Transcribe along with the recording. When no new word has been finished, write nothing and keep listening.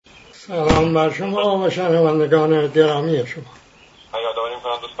سلام بر شما و شنوندگان گرامی شما. یادآوری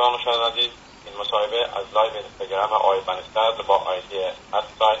می‌کنم دوستان مشاهده عزیز این مصاحبه از لایو اینستاگرام آقای بنیصدر با آیدی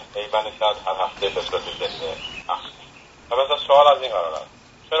 @بنیصدر هر هفته به صورت ذهنی پخش میشه. و بس سوال از این قرار است: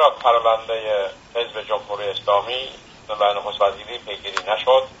 چرا پرونده حزب جمهوری اسلامی و نخست وزیری پیگیری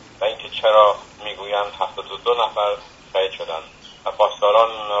نشد و اینکه چرا میگویند 72 نفر شهید شدند و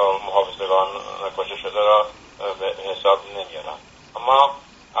پاسداران و محافظگان کشته شده را به حساب نمیارند؟ اما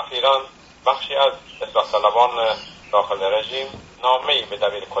اخیراً بخشی از اصلاح طلبان داخل رژیم نامه‌ای به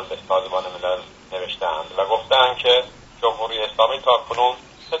دبیر کل سازمان ملل نوشته‌اند و گفتند که جمهوری اسلامی تاکنون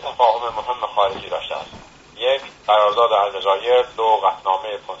 3 تفاهم مهم خارجی داشته است: 1 قرارداد الجزایر، 2 قطعنامه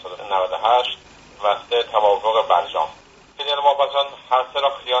 598 و 3 توافق برجام. این موافقان هر سه را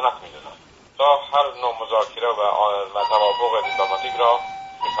خیانت می‌دونند تا هر نوع مذاکره و توافق دیپلماتیک را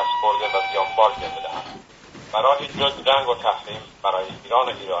شکست خورده و زیانبار بدهند. برای هیچ جز جنگ و تحریم برای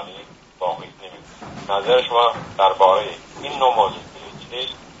ایرانی باقی نمی‌ماند. نظر شما درباره این نوع موضوع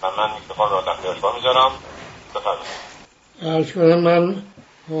چیست؟ و من میکروفون را در اختیار شما میذارم. بفرمایید. من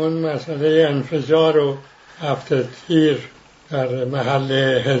اون مسئله انفجار و هفته تیر در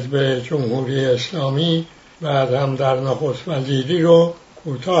محل حزب جمهوری اسلامی بعد هم در نخست وزیری رو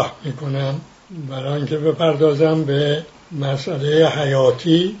کوتاه میکنم برای اینکه بپردازم به مسئله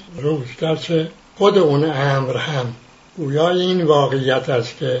حیاتی روزگرچه خود اون امر هم گویا این واقعیت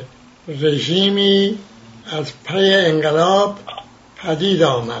است که رژیمی از پی انقلاب پدید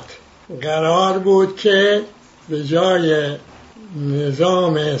آمد. قرار بود که به جای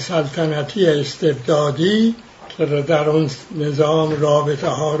نظام سلطنتی استبدادی که در اون نظام رابطه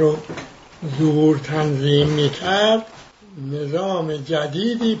ها رو زور تنظیم میکرد، نظام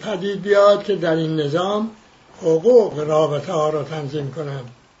جدیدی پدید بیاد که در این نظام حقوق رابطه ها رو تنظیم کنند،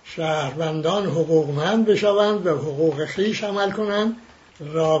 شهروندان حقوقمند بشوند و حقوق خویش عمل کنند،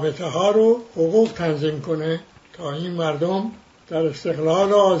 رابطه ها رو حقوق تنظیم کنه تا این مردم در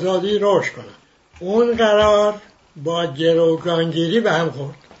استقلال و آزادی رشد کنند. اون قرار با گروگانگیری به هم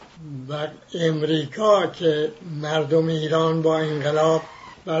خورد و امریکا که مردم ایران با انقلاب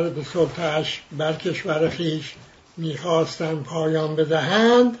بر به سلطه‌اش بر کشور خویش میخواستند پایان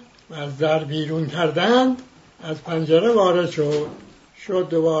بدهند و از در بیرون کردند، از پنجره وارد شد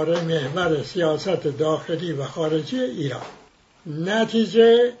دوباره محور سیاست داخلی و خارجی ایران.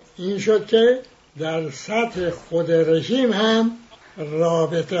 نتیجه این شد که در سطح خود رژیم هم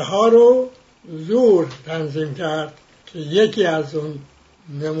رابطه ها رو زور تنظیم کرد که یکی از اون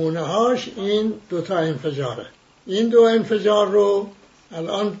نمونه هاش این 2 انفجاره. این 2 انفجار رو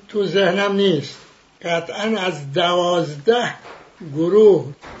الان تو ذهنم نیست، قطعا از 12 گروه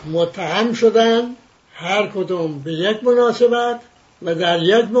متهم شدن، هر کدوم به یک مناسبت و در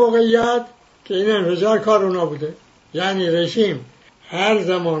یک موقعیت که این انفجار کار اونا بوده. یعنی رژیم هر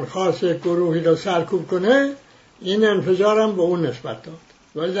زمان خاص یک گروهی رو سرکوب کنه این انفجار هم به اون نسبت داد.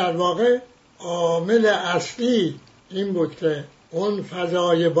 ولی در واقع عامل اصلی این بود که اون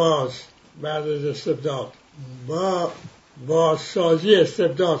فضای باز بعد از استبداد با بازسازی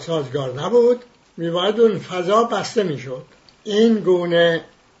استبداد سازگار نبود، میباید اون فضا بسته میشد. این گونه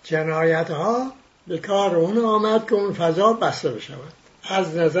جنایت ها به کار اون آمد که اون فضا بسته بشود.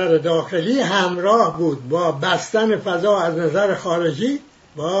 از نظر داخلی همراه بود با بستن فضا از نظر خارجی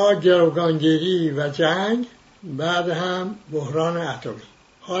با گروگانگیری و جنگ، بعد هم بحران اتمی.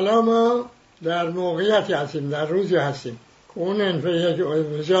 حالا ما در موقعیتی هستیم، در روزی هستیم که اون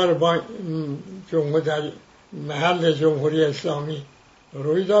انفجار در محل جمهوری اسلامی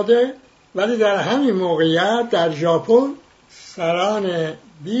روی داده، ولی در همین موقعیت در ژاپن سران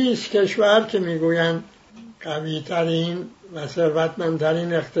 20 کشور که میگویند قوی ترین و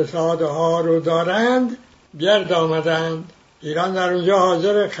ثروتمندترین اقتصادها رو دارند گرد آمدند. ایران در اونجا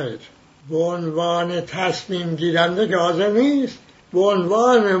حاضر خیر، به عنوان تصمیم گیرنده که حاضر نیست، به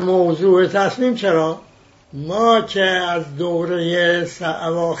عنوان موضوع تصمیم. چرا؟ ما که از دوره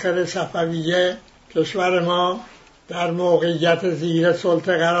اواخر صفویه کشور ما در موقعیت زیر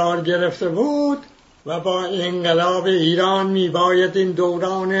سلطه قرار گرفته بود و با انقلاب ایران میباید این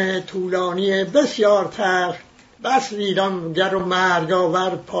دوران طولانی بسیار تلخ بس ویرانگر و مرگاور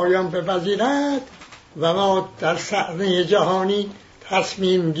پایان بپذیرد و ما در صحنه جهانی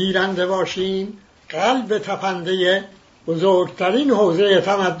تصمیم گیرنده باشیم، قلب تپنده بزرگترین حوزه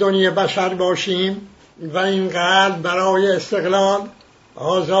تمدنی بشر باشیم و این قلب برای استقلال،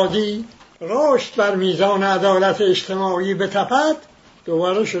 آزادی، رشد بر میزان عدالت اجتماعی بتپد.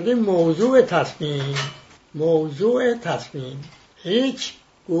 دوباره شده موضوع تصمیم. هیچ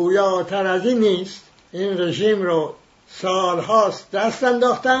گویاتر از این نیست. این رژیم رو سالهاست دست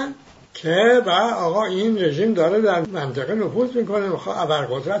انداختن که آقا این رژیم داره در منطقه نفوذ میکنه، میخواد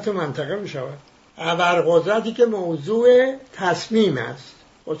ابرقدرت منطقه بشود. ابرقدرتی که موضوع تصمیم است.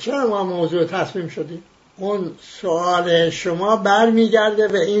 و چرا ما موضوع تصمیم شدیم؟ اون سوال شما برمیگرده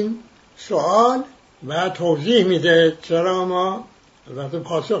به این سوال و توضیح میده چرا ما، البته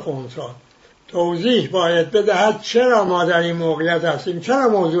پاسخ اون سوال توضیح باید بدهد چرا ما در این موقعیت هستیم، چرا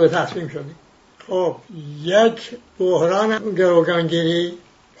موضوع تصمیم شدیم. خب یک بحران گروگانگیری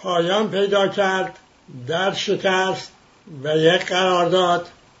پایان پیدا کرد در شکست و یک قرارداد،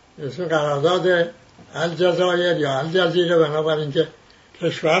 اسم قرارداد الجزایر یا الجزیره، بنابراین که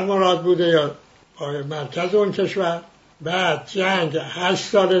کشور مراد بوده یا مرکز اون کشور. بعد جنگ 8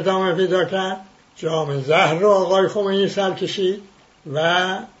 سال ادامه پیدا کرد، جام زهر رو آقای خمینی سر کشید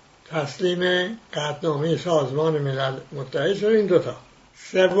و تسلیم قطعنامه سازمان ملل متحد شد. این دوتا.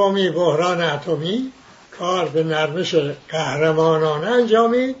 سومی بحران اتمی، کار به نرمش قهرمانانه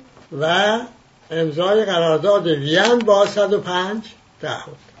انجامید و امضای قرارداد وین با 105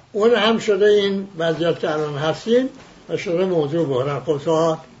 تعهد. اون هم شده این وضعیت که الان هستیم و شده موضوع بحران. خب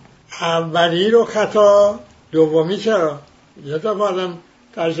سوال اولی رو خطا، دومی چرا؟ یه دفعه آدم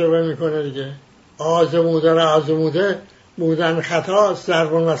تجربه میکنه دیگه. آزموده بودن خطاست،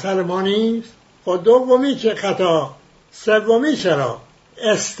 ضرب المثل ما نیست. خب دومی که خطا، سومی چرا؟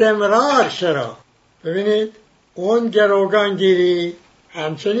 استمرار چرا؟ ببینید اون گروگانگیری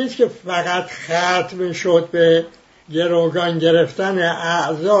همچنین که فقط ختم شد به گروگان گرفتن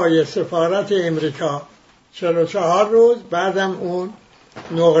اعضای سفارت امریکا 44 روز، بعدم اون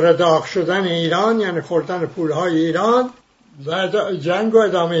نقره داغ شدن ایران، یعنی خوردن پولهای ایران و جنگ و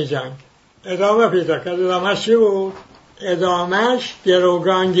ادامه جنگ ادامه پیدا کرد. ادامهش چی بود؟ ادامهش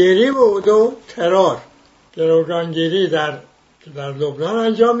گروگانگیری بود و ترور. گروگانگیری در لبنان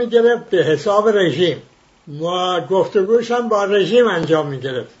انجام می گرفت به حساب رژیم و گفتگوش هم با رژیم انجام می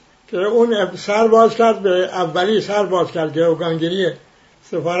گرفت که اون سر باز کرد، به اولی سر باز کرد گروگانگیری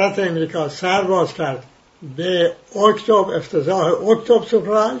سفارت امریکا، سر باز کرد به اکتبر، افتضاح اکتبر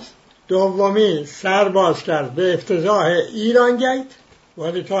سورپرایز. دومی سر باز کرد به افتضاح ایران گیت.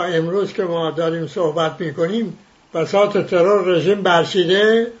 ولی تا امروز که ما داریم صحبت میکنیم بساط ترور رژیم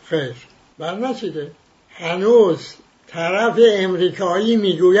برچیده؟ خیر، برنچیده. هنوز طرف امریکایی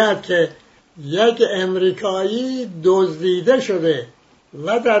میگوید که یک امریکایی دزدیده شده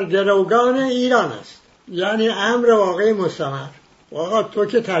و در گروگان ایران است، یعنی امر واقعی مستمر. آقا تو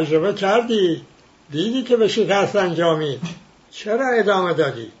که تجربه کردی، دیدی که به شکست انجامید، چرا ادامه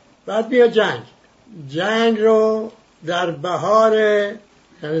دادی؟ بعد بیا جنگ رو در بهار،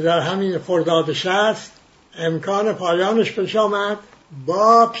 یعنی در همین خرداد 60 امکان پایانش پیش آمد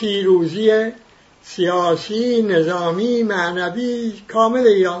با پیروزی سیاسی، نظامی، معنوی کامل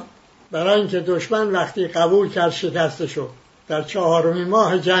ایران. برای اینکه دشمن وقتی قبول کرد شکستشو در 4مین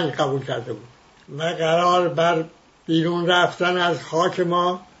ماه جنگ قبول کرده بود و قرار بر بیرون رفتن از خاک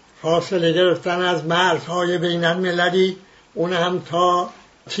ما، فاصله گرفتن از مرزهای بین المللی، اون هم تا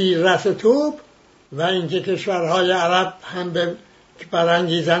تیررس توپ، و اینکه کشورهای عرب هم به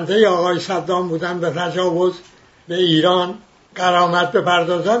برانگیزنده آقای صدام بودن به تجاوز به ایران غرامت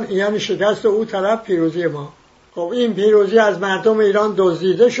بپردازن، یعنی شکست او طرف پیروزی ما. خب این پیروزی از مردم ایران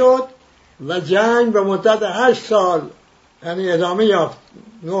دزدیده شد و جنگ به مدت 8 سال یعنی ادامه یافت.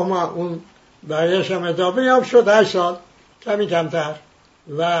 9 ماه اون بقیه‌اش هم ادامه یافت، شد 8 سال کمی کمتر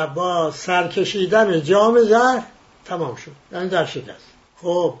و با سرکشیدن جام زهر تمام شد، یعنی در شکست.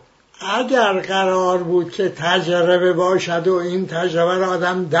 خب اگر قرار بود که تجربه باشد و این تجربه را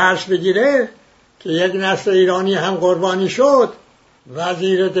آدم درس بگیره که یک نسل ایرانی هم قربانی شد،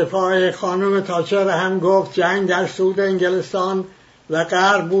 وزیر دفاع خانم تاچر هم گفت جنگ در سود انگلستان و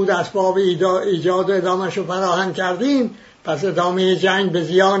غرب بود اسباب ایجاد و ادامهش رو فراهم کردیم، پس ادامه جنگ به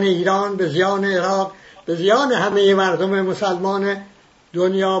زیان ایران، به زیان عراق، به زیان همه مردم مسلمان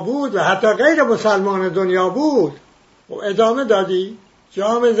دنیا بود و حتی غیر مسلمان دنیا بود. و ادامه دادی،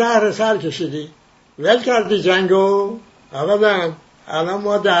 جام زهر سر کشیدی، ول کردی جنگو؟ ابدا. الان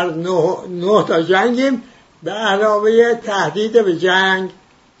ما در 9 تا جنگیم، به علاوه تهدید به جنگ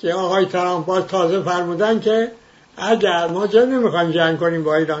که آقای ترامپ باز تازه فرمودن که اگر ما نمیخوایم جنگ کنیم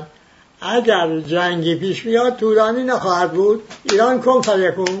با ایران، اگر جنگی پیش بیاد طولانی نخواهد بود، ایران کن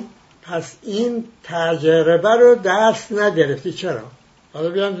فیکون. پس این تجربه رو دست نگرفتی. چرا؟ حالا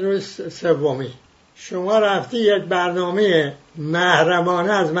بیام روی سومی. شما رفتی یک برنامه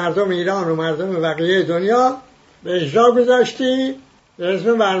محرمانه از مردم ایران و مردم بقیه دنیا به اجرا گذاشتی به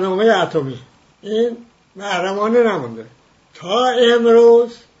اسم برنامه اتمی. این محرمانه نمونده تا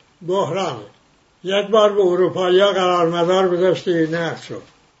امروز، بحرانه. یک بار به اروپایی‌ها قرار مدار گذاشتی، نه شد.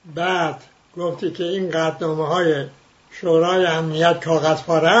 بعد گفتی که این قطعنامه‌های شورای امنیت کاغذ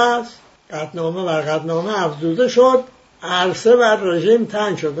پاره است، قطعنامه بر قطعنامه افزوده شد، عرصه بر رژیم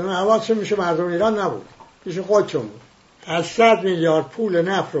تنگ شد. اون حواسش میشه مردم ایران نبود، پیش خودشون بود. 800 میلیارد پول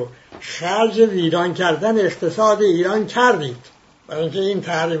نفت رو خرج ویران کردن اقتصاد ایران کردید برای اینکه این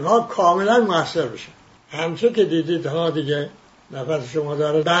تحریم ها کاملا مؤثر بشه. همچون که دیدید ها دیگه نفس شما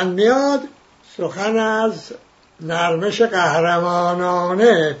داره بند میاد، سخن از نرمش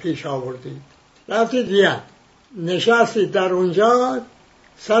قهرمانانه پیش آوردید. رفتید وین، نشستید در اونجا،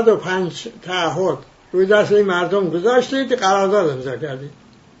 105 تعهد روی دست این مردم گذاشتید، قرارداد امضا کردید.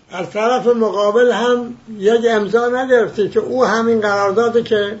 از طرف مقابل هم یک امضا نگرفتید که او همین قراردادی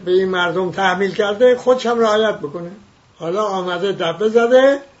که به این مردم تحمیل کرده خودش هم رعایت بکنه. حالا آمده دبه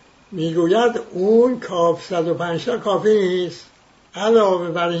زده میگوید اون 105 تا کافی نیست، علاوه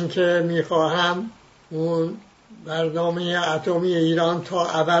بر این که میخواهم اون برنامه اتمی ایران تا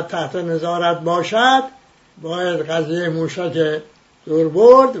ابد تحت نظارت باشد، باید قضیه موشک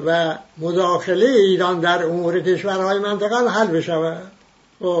دوربرد و مداخله ایران در امور کشورهای منطقه هم حل بشود.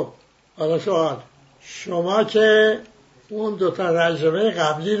 خب حالا سوال، شما که اون دوتا رجبه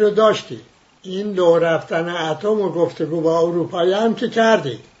قبلی رو داشتی، این لو رفتن اتم و گفتگو با اروپایی هم که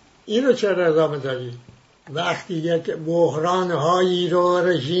کردی، این رو چرا ادامه داری؟ وقتی یک بحرانهایی رو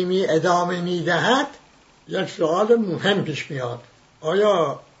رژیمی ادامه میدهد، یک سوال مهم پیش میاد: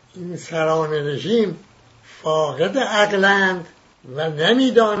 آیا این سران رژیم فاقد عقلند و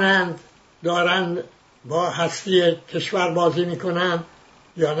نمیدانند دارند با هستی کشور بازی میکنند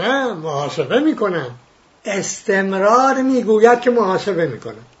یا نه محاسبه میکنند؟ استمرار میگوید که محاسبه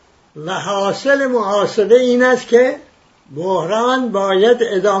میکنند و حاصل محاسبه این است که بحران باید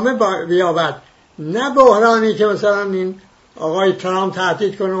ادامه بیابد، نه بحرانی که مثلا این آقای ترامپ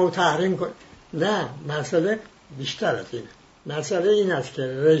تهدید کنه و تحریم کنه. نه، مسئله بیشتر از اینه. مسئله این است که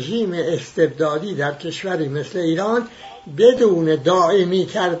رژیم استبدادی در کشوری مثل ایران بدون دائمی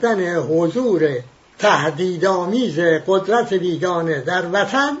کردن حضور تهدیدآمیز قدرت بیگانه در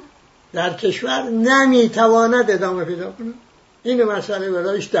وطن، در کشور، نمیتواند ادامه پیدا کنه. این مسئله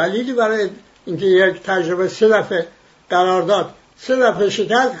برایش دلیلی برای اینکه یک تجربه 3 دفعه قرارداد 3 دفعه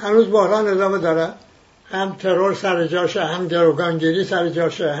شکست، هنوز بحران ادامه داره. هم ترور سر جاشه، هم گروگانگیری سر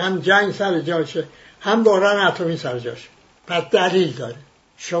جاشه، هم جنگ سر جاشه، هم بحران اتمی سر جاشه. پس دلیل داره.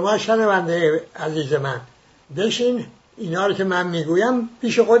 شما شنونده عزیز من، بشین اینا رو که من میگویم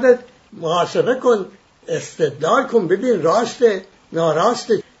پیش خودت محاسبه کن، استدلال کن، ببین راسته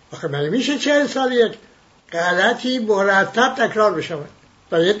ناراسته. آخه من میشه 40 سال یک غلطی مرتب تکرار بشه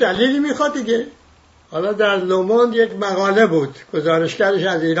و یه دلیلی میخواد دیگه. حالا در لوموند یک مقاله بود، گزارشگرش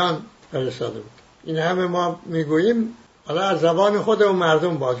از ایران فرستاده بود. این همه ما میگوییم، حالا از زبان خود و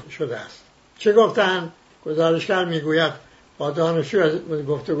مردم باز شده است. چه گفتن؟ گزارشگر میگوید با دانشجو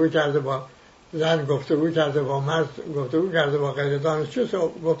گفتگو کرده، با زن گفتگو کرده، با مرد گفتگو کرده، با غیر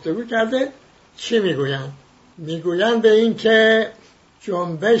دانشجو گفتگو کرده. چی میگوین؟ میگوین به این که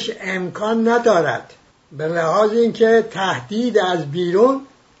جنبش امکان ندارد، به لحاظ این که تهدید از بیرون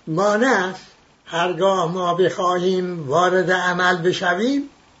مانع است. هرگاه ما بخواهیم وارد عمل بشویم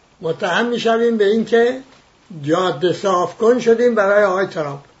متهم میشویم به این که جاده صاف کن شدیم برای آقای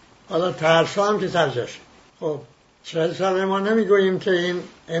ترامپ. حالا ترسا هم که سرجاشه. خب 40 سال ما نمیگوییم که این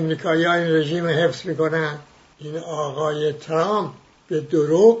امریکایی ها این رژیم حفظ میکنن. این آقای ترامپ به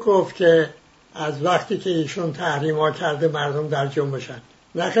دروغ گفت که از وقتی که ایشون تحریم ها کرده مردم در جنبشن.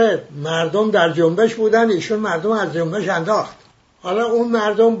 نخیر، مردم در جنبش بودن، ایشون مردم از جنبش انداخت. حالا اون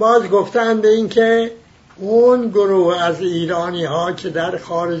مردم باز گفتن به این که اون گروه از ایرانی ها که در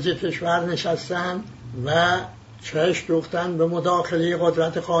خارج کشور نشستن و چشم دوختن به مداخله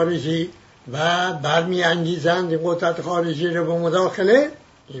قدرت خارجی و برمی انگیزند قدرت خارجی رو به مداخله،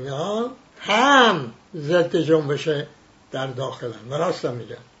 اینا هم ضد جنبش در داخلن. راستم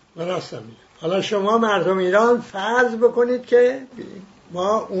میگن. حالا شما مردم ایران فرض بکنید که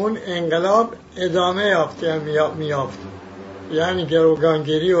ما اون انقلاب ادامه میافت، یعنی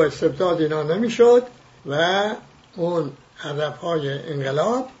گروگانگیری و استبداد اینا نمیشد و اون هدفهای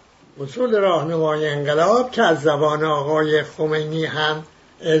انقلاب، اصول راهنمای انقلاب که از زبان آقای خمینی هم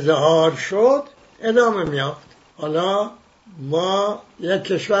اظهار شد ادامه میافت. حالا ما یک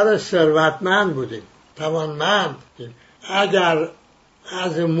کشور ثروتمند بودیم، توانمند بودیم. اگر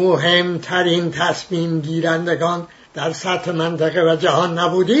از مهمترین تصمیم گیرندگان در سطح منطقه و جهان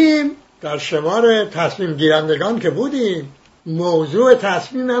نبودیم، در شمار تصمیم گیرندگان که بودیم، موضوع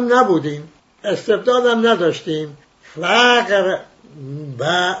تصمیم هم نبودیم، استبداد هم نداشتیم، فقر و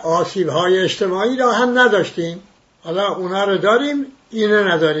آسیب‌های اجتماعی را هم نداشتیم. حالا اونا رو داریم، اینو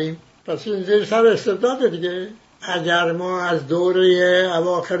نداریم. پس این زیر سر استبداد دیگه. اگر ما از دوره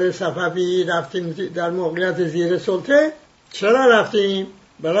اواخر صفوی رفتیم در موقعیت زیر سلطه، چرا رفتیم؟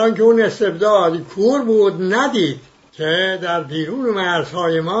 برای اینکه اون استبداد کور بود، ندید که در بیرون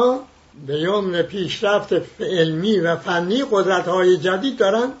مرزهای ما به یمن پیشرفت علمی و فنی قدرت‌های جدید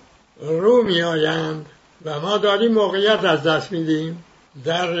دارن رو می‌آیند و ما داریم موقعیت از دست میدیم.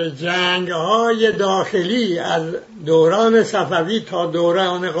 در جنگ‌های داخلی از دوران صفوی تا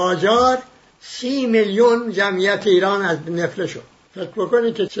دوران قاجار 30 میلیون جمعیت ایران از نفله شد. فکر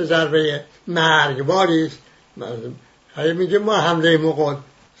بکنید که چه ضربه مرگباری است. میگه ما حمله مغول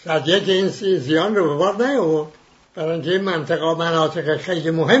صدیه که این زیان رو به بار نیاورد، برای اینکه مناطق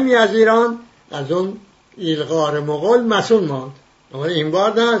خیلی مهمی از ایران از اون ایلغار مغول مسئول ماند. اما این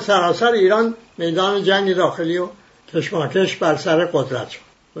بار نه، سراسر ایران میدان جنگ داخلی و کشماکش بر سر قدرت شد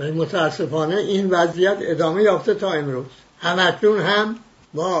و متاسفانه این وضعیت ادامه یافته تا امروز. همکنون هم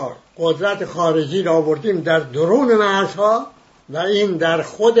ما قدرت خارجی را آوردیم در درون مرزها و این در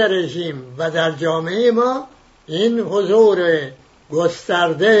خود رژیم و در جامعه ما این حضور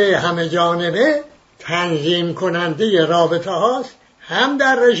گسترده همه جانبه تنظیم کننده رابطه هاست، هم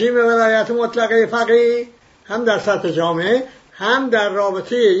در رژیم ولایت مطلقه فقیه، هم در سطح جامعه، هم در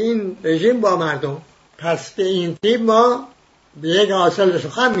رابطه این رژیم با مردم. پس به این تیپ ما به یک حاصل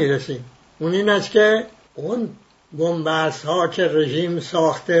سخن میرسیم. اون این است که اون بنبست ها که رژیم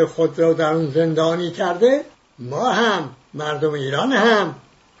ساخته خود رو در اون زندانی کرده، ما هم مردم ایران هم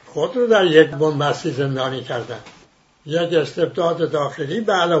خود رو در یک بنبستی زندانی کردن. یک استبداد داخلی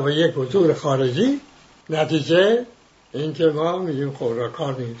به علاوه یک حضور خارجی، نتیجه این که ما میگیم خب را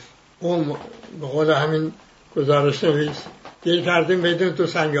کار نیست. اون به قول همین گزارش نویس گیر کردیم بدون تو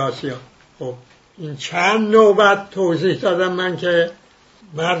سنگ آسیا. خب این چند نوبت توضیح دادم من که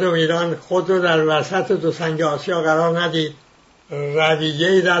مردم ایران خود رو در وسط دو سنگ آسیا قرار ندید،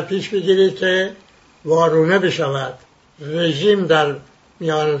 رویه‌ای در پیش بگیرید که وارونه بشود، رژیم در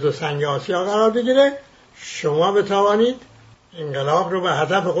میان دو سنگ آسیا قرار بگیره، شما بتوانید انقلاب رو به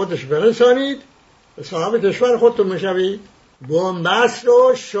هدف خودش برسانید، به صاحب کشور خودتون میشوید. بنبست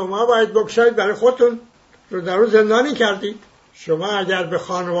رو شما باید بکشید، برای خودتون رو در رو زندانی کردید. شما اگر به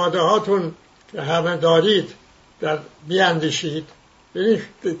خانواده هاتون که همه دارید در بیاندیشید، ببینید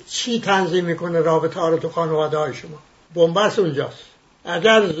چی تنظیم میکنه رابطه ها رو تو خانواده های شما. بنبست اونجاست.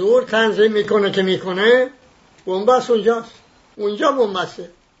 اگر زور تنظیم میکنه که میکنه، بنبست اونجاست. اونجا بنبسته.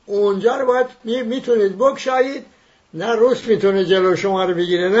 اونجا رو باید میتونید بکشایید. نه روس میتونه جلو شما رو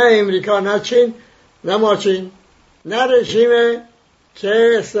بگیره، نه امریکا، نه چین، نه ماچین، نه رژیم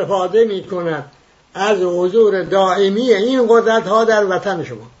که استفاده میکند از حضور دائمی این قدرت ها در وطن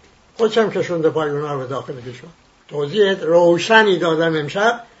شما. خودشم کشونده پای اونا رو به داخل کشور. توضیح روشنی دادم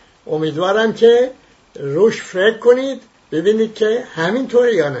امشب، امیدوارم که روش فکر کنید ببینید که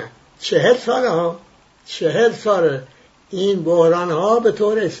همینطوره یا نه. 40 ساله ها 40 ساله این بحران ها به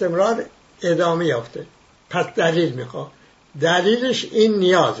طور استمرار ادامه یافته. پس دلیل میخواد. دلیلش این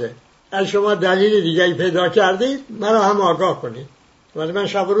نیازه. اگه شما دلیل دیگری پیدا کردید مرا هم آگاه کنید. ولی من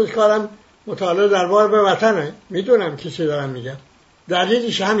شب و روز کارم مطالعه درباره به وطنه، میدونم کی چی دارم میگم.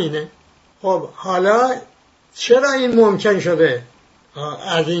 دلیلش همینه. خب حالا چرا این ممکن شده؟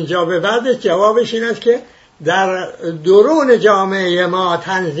 از اینجا به بعد جوابش این است که در درون جامعه ما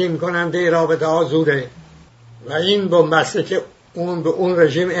تنظیم کننده رابطه ها زوره و این بنبسته که اون به اون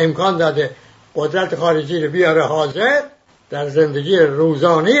رژیم امکان داده قدرت خارجی رو بیاره حاضر در زندگی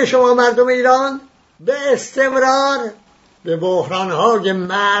روزانه شما مردم ایران به استمرار به بحران‌های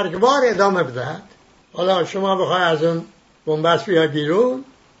مرگبار ادامه بدهد. حالا شما بخوای از اون بنبست بیای بیرون،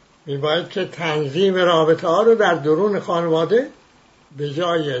 میباید که تنظیم رابطه ها رو در درون خانواده به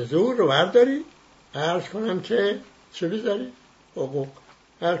جای زور رو برداری، عرض کنم که چه بیزاری؟ حقوق.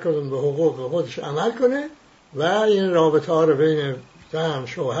 هر کدوم به حقوق خودش عمل کنه و این رابطه ها رو بین زن،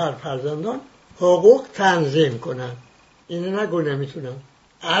 شوهر، فرزندان حقوق تنظیم کنن. اینو نگو نمیتونم.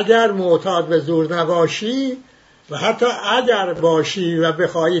 اگر معتاد به زور نباشی و حتی اگر باشی و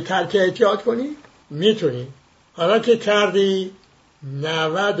بخوایی ترک احتیاط کنی میتونی. حالا که کردی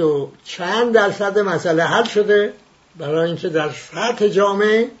 90 و چند درصد مسئله حل شده، برای اینکه در سطح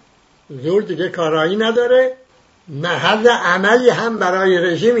جامعه زور دیگه کارایی نداره، محل عملی هم برای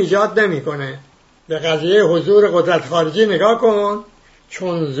رژیم ایجاد نمیکنه. به قضیه حضور قدرت خارجی نگاه کن،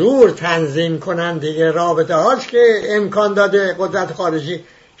 چون زور تنظیم کننده رابطه هاست که امکان داده قدرت خارجی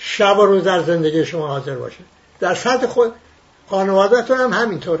شب و روز در زندگی شما حاضر باشه. در سطح خانواده‌تون هم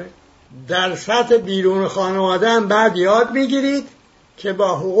همینطوره. در سطح بیرون خانواده هم بعد یاد میگیرید که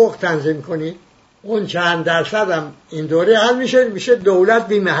با حقوق تنظیم کنید. اون چند درصد هم این دوره حل میشه دولت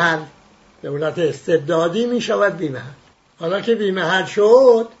بی‌محل. دولت استبدادی میشود بی‌محل. حالا که بی‌محل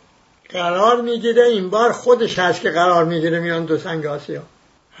شد، قرار میگیره، این بار خودش هست که قرار میگیره میان دو سنگ آسیا.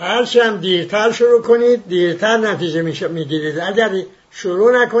 هرچی هم دیرتر شروع کنید دیرتر نتیجه میگیرید. اگر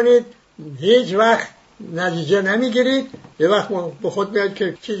شروع نکنید هیچ وقت نتیجه نمیگیرید. یه وقت به خود میاد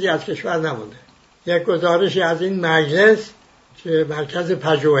که چیزی از کشور نمونده. یک گزارشی از این مجلس که مرکز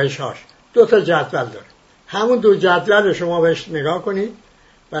پژوهش‌هاش 2 جدول داره، همون 2 جدول رو شما بهش نگاه کنید،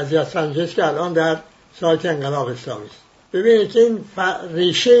 وضعیت سنجش که الان در سایت انقلاب اسلامی است. ببینید که این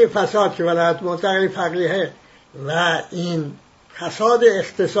ریشه فساد که ولایت مطلقه فقیه و این فساد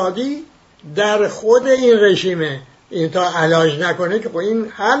اقتصادی در خود این رژیمه. این تا علاج نکنه که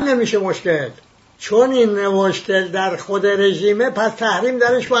این حل نمیشه مشکل. چون این مشکل در خود رژیمه پس تحریم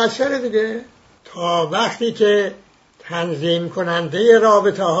درش موثره دیگه. تا وقتی که تنظیم کننده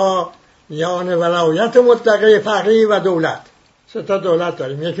رابطه ها میان ولایت مطلقه فقیه و دولت، 3 دولت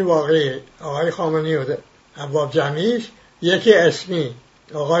داریم، یکی واقعی آقای خامنه‌ای و ابواب جمعیش، یکی اسمی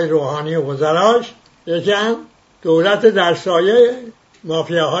آقای روحانی و وزراش، یکی هم دولت در سایه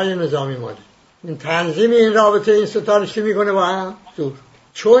مافیاهای نظامی مالی. این تنظیم این رابطه این 3 رو چی میکنه با هم؟ دور.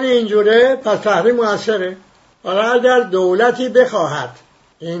 چون اینجوره پس تحریم موثره. حالا اگر دولتی بخواهد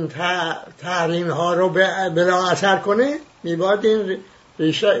این تحریم ها رو بلا اثر کنه، میباید این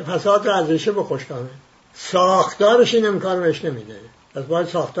ریشه فساد رو از ریشه بخشکانه. ساختارش این امکان بهش نمیده، پس باید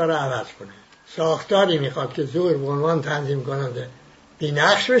ساختار رو عوض کنه. ساختاری میخواد که زور به عنوان تنظیم کننده بی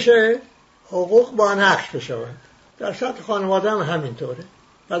نقش بشه، حقوق با نقش بشه. در سطح خانواده هم همینطوره.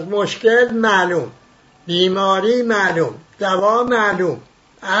 پس مشکل معلوم، بیماری معلوم، دوا معلوم،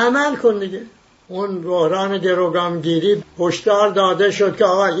 عمل کن دیگه. اون بحران گروگانگیری هشدار داده شد که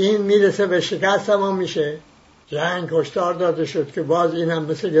آقا این میرسه به شکست تمام میشه. جنگ هشدار داده شد که باز این هم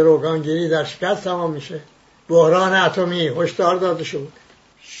مثل گروگانگیری در شکست تمام میشه. بحران اتمی هشدار داده شد.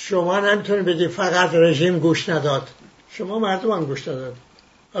 شما نمیتونید بگی فقط رژیم گوش نداد، شما مردم هم گوش نداد.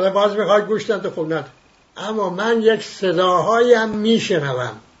 حالا باز میخواد گوش نده، خوب نده. اما من یک صداهایی هم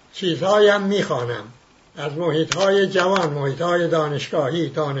میشنوم، چیزهایی هم میخوانم از محیطهای جوان، محیطهای دانشگاهی،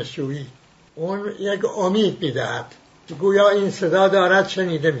 دانشجویی. اون یک امید میدهد گویا این صدا دارد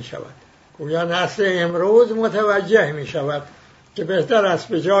شنیده میشود، گویا نسل امروز متوجه میشود که بهتر است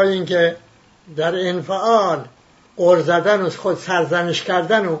به جای اینکه در انفعال غر زدن و خود سرزنش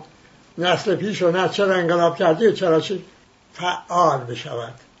کردن و نسل پیش و نه چرا انقلاب کردی و چرا چی، فعال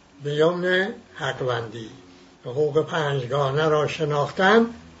بشود به یمن حقوندی، حقوق 5گانه را شناختن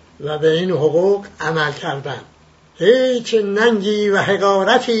و به این حقوق عمل کردن. هیچ ننگی و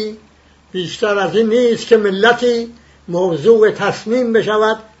حقارتی بیشتر از این نیست که ملتی موضوع تصمیم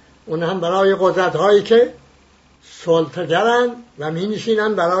بشود، اون هم برای قدرت‌هایی که سلطه‌گرن و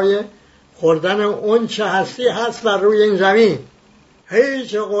می‌نشینن برای خوردن اون چه هستی هست بر روی این زمین.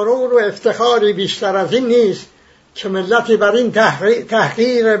 هیچ غرور و افتخاری بیشتر از این نیست که ملتی بر این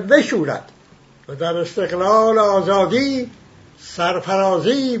تحقیر بشورد و در استقلال آزادی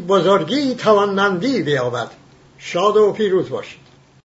سرفرازی بزرگی توانمندی بیابد. شاد و پیروز باشید.